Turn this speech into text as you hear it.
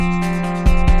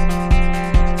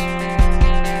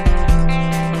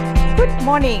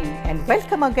morning and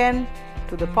welcome again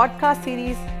to the podcast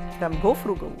series from Go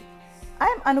Frugal. I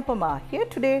am Anupama here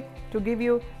today to give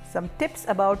you some tips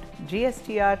about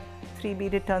GSTR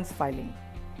 3B returns filing.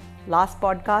 Last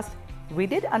podcast, we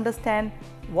did understand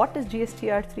what is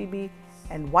GSTR 3B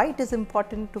and why it is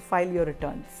important to file your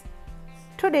returns.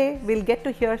 Today, we'll get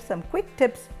to hear some quick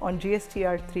tips on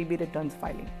GSTR 3B returns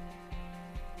filing.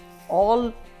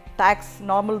 All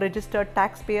normal registered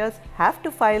taxpayers have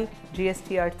to file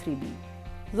GSTR 3B.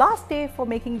 Last day for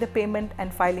making the payment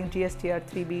and filing GSTR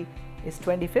 3B is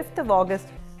 25th of August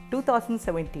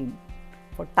 2017.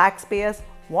 For taxpayers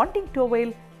wanting to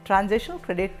avail transitional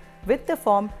credit with the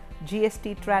form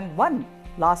GST Tran 1,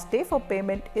 last day for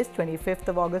payment is 25th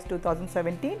of August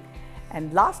 2017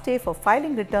 and last day for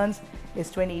filing returns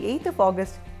is 28th of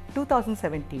August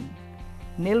 2017.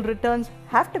 Nil returns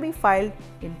have to be filed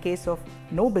in case of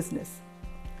no business.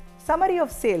 Summary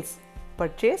of sales,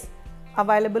 purchase,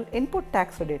 available input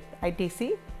tax credit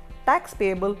ITC, tax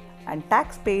payable and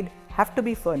tax paid have to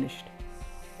be furnished.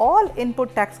 All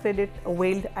input tax credit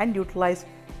availed and utilized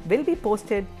will be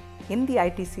posted in the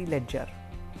ITC ledger.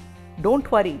 Don't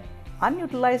worry,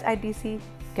 unutilized ITC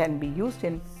can be used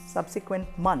in subsequent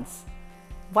months.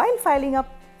 While filing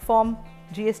up form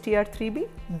GSTR 3B,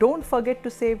 don't forget to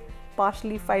save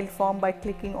partially filed form by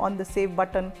clicking on the Save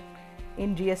button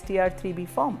in GSTR 3B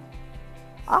form.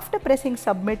 After pressing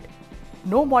Submit,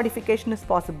 no modification is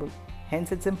possible.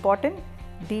 Hence, it's important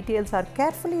details are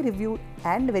carefully reviewed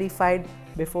and verified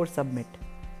before submit.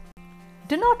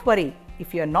 Do not worry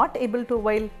if you are not able to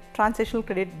avail transitional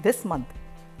credit this month.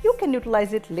 You can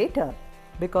utilize it later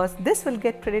because this will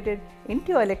get credited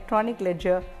into your electronic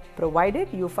ledger provided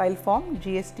you file form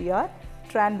GSTR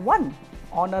Tran 1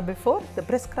 on or before the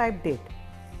prescribed date.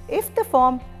 If the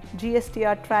form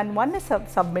GSTR Tran 1 is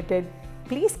submitted,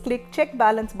 please click Check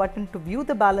Balance button to view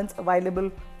the balance available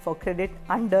for credit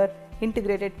under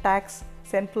Integrated Tax,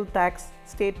 Central Tax,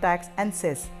 State Tax and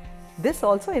Cess. This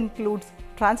also includes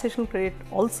transitional credit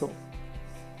also.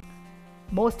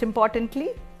 Most importantly,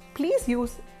 please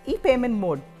use e-payment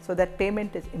mode so that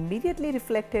payment is immediately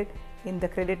reflected in the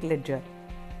credit ledger.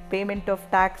 Payment of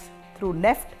tax through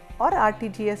NEFT or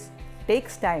RTGS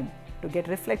takes time to get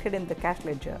reflected in the cash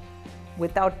ledger.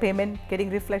 Without payment getting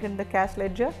reflected in the cash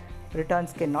ledger,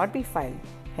 returns cannot be filed.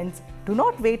 Hence, do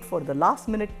not wait for the last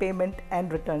minute payment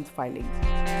and returns filing.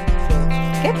 So,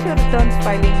 get your returns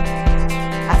filing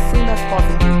as soon as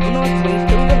possible. Do not wait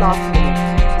till the last minute.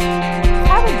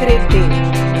 Have a great day.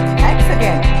 Thanks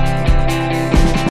again.